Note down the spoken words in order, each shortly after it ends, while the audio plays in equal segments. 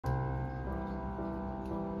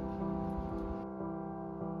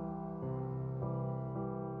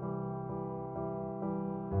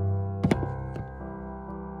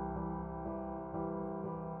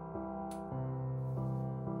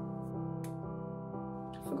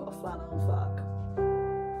forgot a flannel, fuck.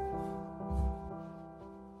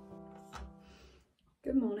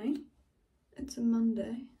 Good morning. It's a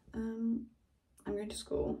Monday. I'm going to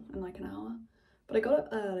school in like an hour. But I got up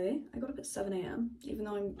early. I got up at 7 AM, even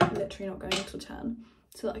though I'm literally not going until 10,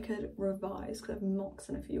 so that I could revise because I have mocks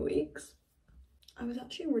in a few weeks. I was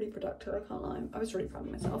actually really productive, I can't lie. I was really proud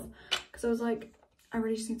of myself because I was like, I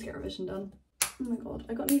really just need to get revision done. Oh my god,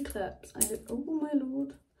 I got new clips. Oh my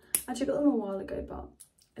lord. I actually got them a while ago, but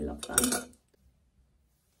I love them.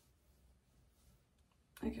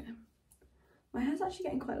 Okay. My hair's actually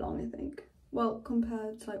getting quite long, I think. Well,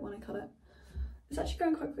 compared to like when I cut it. It's actually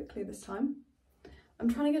going quite quickly this time. I'm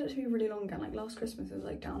trying to get it to be really long again. Like last Christmas it was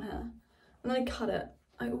like down here. And then I cut it.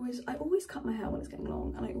 I always cut my hair when it's getting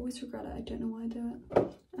long and I always regret it. I don't know why I do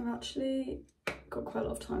it. I've actually got quite a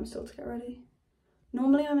lot of time still to get ready.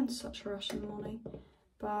 Normally I'm in such a rush in the morning.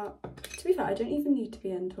 But to be fair, I don't even need to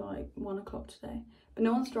be in till like 1 o'clock today. But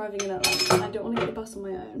no one's driving in at lunch and I don't want to get the bus on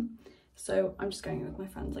my own. So I'm just going in with my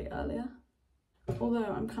friends like earlier. Although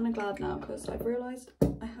I'm kind of glad now because I've realised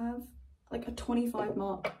I have like a 25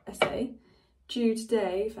 mark essay due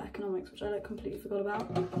today for economics, which I like completely forgot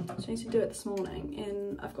about. So I need to do it this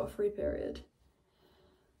morning I've got a free period.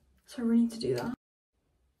 So I really need to do that.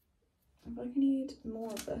 I feel like I need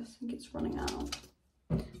more of this. I think it's running out.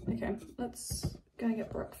 Okay, let's go and get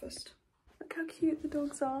breakfast. Look how cute the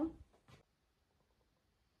dogs are.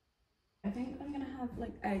 I think I'm gonna have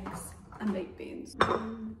like eggs and baked beans.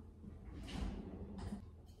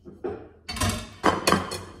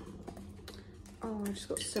 Oh, I just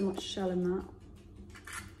got so much shell in that.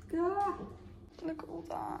 Ah, look at all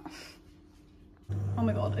that. Oh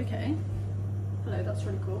my god, okay. Hello, that's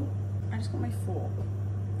really cool. I just got my fork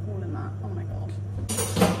all in that. Oh my god.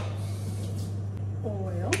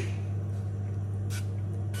 Oil.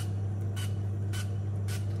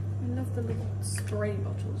 I love the little spray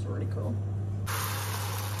bottles, really cool.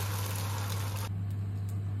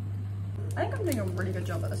 I think I'm doing a really good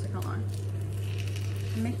job at this, I can't lie.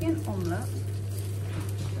 I'm making an omelette.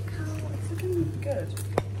 Look how it's looking good.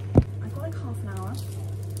 I've got like half an hour.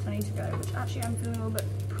 I need to go, which actually I'm feeling a little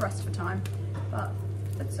bit pressed for time, but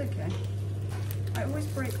it's okay. I always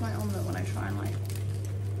break my omelette when I try and like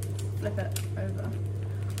flip it over.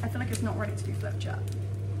 I feel like it's not ready to be flipped yet.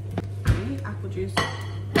 I need apple juice.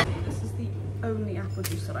 This is the only apple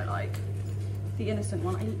juice that I like. The innocent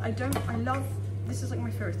one. I love, this is like my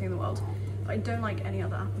favorite thing in the world, but I don't like any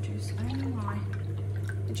other apple juice. I don't know why.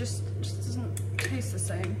 It just doesn't taste the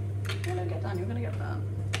same. You're gonna get done, you're gonna get burnt.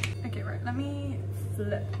 Okay, right, let me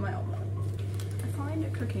flip my omelette. I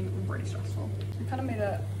find cooking really stressful. I kind of made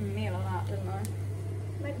a meal of that, didn't I?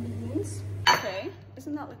 My beans. Okay,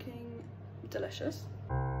 isn't that looking delicious?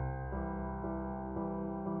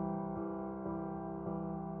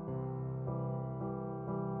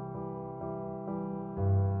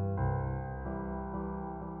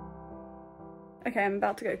 Okay, I'm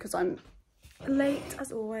about to go because I'm late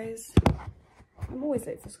as always. I'm always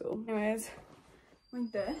late for school. Anyways, wearing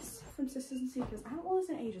this from Sisters and Seekers. I haven't worn this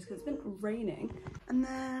in ages because it's been raining. And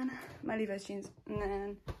then my Levi's jeans and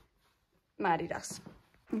then my Adidas.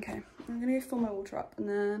 Okay, I'm gonna go fill my water up and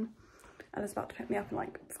then Ella's about to pick me up in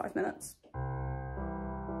like 5 minutes. Oh,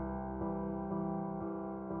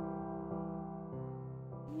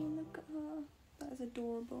 look at her. That is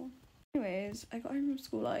adorable. Anyways, I got home from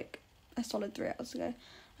school like a solid 3 hours ago.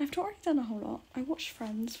 I've not really done a whole lot. I watched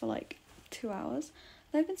Friends for like 2 hours.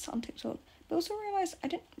 I've been sat on TikTok, but also realised I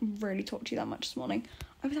didn't really talk to you that much this morning.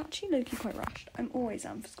 I was actually low-key quite rushed. I'm always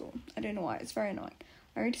am for school. I don't know why, it's very annoying.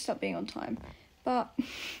 I need to stop being on time. But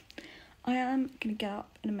I am gonna get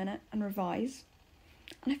up in a minute and revise.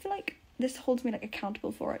 And I feel like this holds me like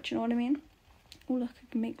accountable for it, do you know what I mean? Oh look,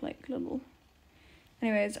 I can make like little...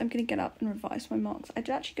 Anyways, I'm gonna get up and revise my marks. I did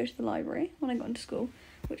actually go to the library when I got into school,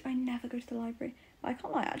 which I never go to the library. But I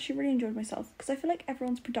can't lie, I actually really enjoyed myself because I feel like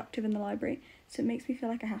everyone's productive in the library, so it makes me feel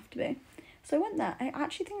like I have to be. So I went there. I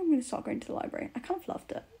actually think I'm going to start going to the library. I kind of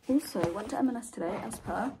loved it. Also, I went to M&S today as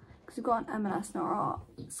per, because we've got an M&S in our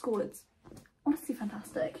school. It's honestly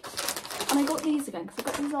fantastic. And I got these again because I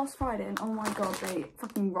got these last Friday and oh my god, they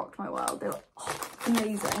fucking rocked my world. They were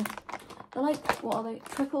amazing. They're like, what are they?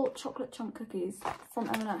 Triple chocolate chunk cookies from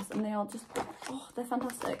M&S and they are just, oh, they're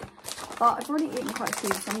fantastic. But I've already eaten quite a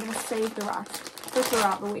few, so I'm going to save the rest for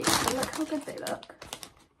throughout the week. But look how good they look.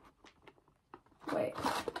 Wait,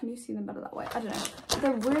 can you see them better that way? I don't know.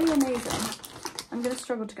 They're really amazing. I'm going to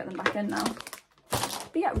struggle to get them back in now.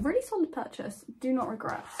 But yeah, really solid purchase. Do not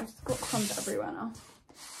regret. I've got crumbs everywhere now.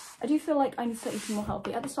 I do feel like I need to start eating more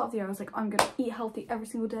healthy. At the start of the year, I was like, I'm going to eat healthy every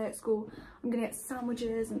single day at school. I'm going to get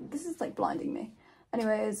sandwiches, and this is like blinding me.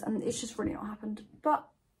 Anyways, and it's just really not happened. But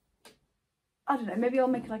I don't know, maybe I'll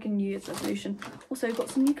make like a New Year's resolution. Also, I've got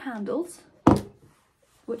some new candles,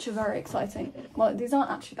 which are very exciting. Well, these aren't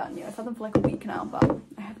actually that new. I've had them for like a week now, but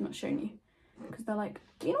I have not shown you. Because they're like,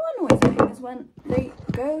 do you know what annoys me? Is when they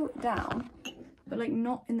go down, but like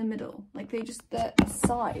not in the middle. Like they just, the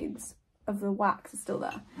sides of the wax are still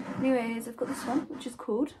there. Anyways, I've got this one, which is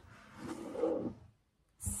called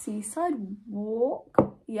Seaside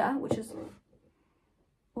Walk. Yeah, which is,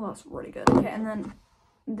 well, that's really good. Okay, and then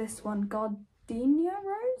this one, Gardenia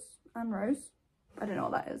Rose and Rose. I don't know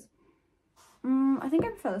what that is. I think I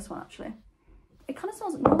prefer this one actually. It kind of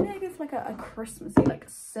smells, normally I go for like a Christmassy, like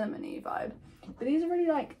cinnamony vibe. But these are really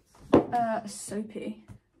like soapy.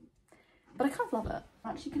 But I kind of love it.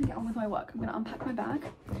 I'm actually going to get on with my work. I'm going to unpack my bag.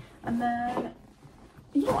 And then,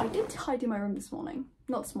 you know, I did tidy my room this morning.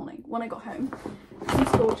 Not this morning, when I got home. From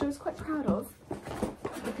school, which I was quite proud of.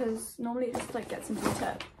 Because normally it just like gets into the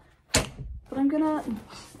tip. But I'm going to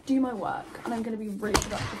do my work. And I'm going to be really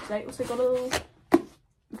productive today. Also got a little,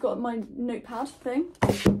 I've got my notepad thing.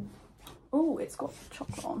 Oh, it's got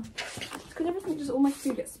chocolate on. It's because everything, just all my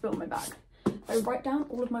food gets spilled in my bag. I write down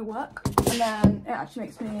all of my work and then it actually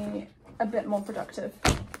makes me a bit more productive.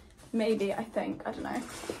 Maybe, I think, I don't know.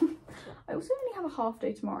 I also only have a half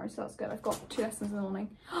day tomorrow, so that's good. I've got 2 lessons in the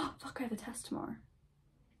morning. Oh, fuck, I have a test tomorrow.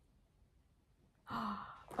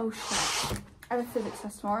 Oh shit. I have a physics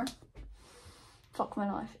test tomorrow. Fuck my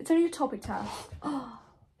life. It's only a topic test. Oh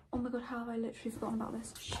my god, how have I literally forgotten about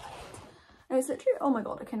this? Shit. No, it's literally, oh my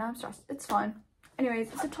god, okay, now I'm stressed. It's fine. Anyways,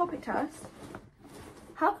 it's a topic test.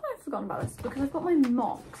 How can I have forgotten about this? Because I've got my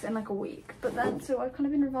mocks in like a week, but then, so I've kind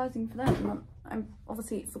of been revising for them, and I'm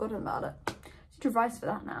obviously forgotten about it. So I need to revise for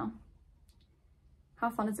that now. How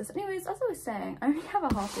fun is this? Anyways, as I was saying, I only have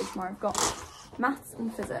a half day tomorrow. I've got maths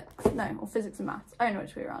and physics. No, or physics and maths. I don't know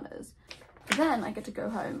which way around it is. Then I get to go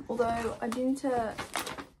home, although I do need to,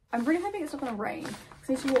 I'm really hoping it's not going to rain, because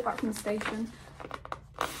I need to walk back from the station.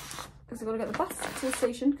 Because I've got to get the bus to the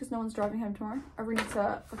station because no one's driving home tomorrow. I really need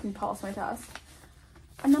to fucking pass my test.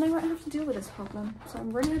 And then I won't have to deal with this problem. So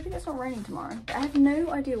I'm really hoping it's not raining tomorrow. But I have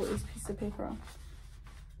no idea what these pieces of paper are.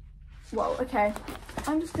 Well, okay.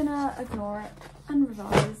 I'm just gonna ignore it and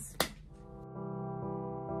revise.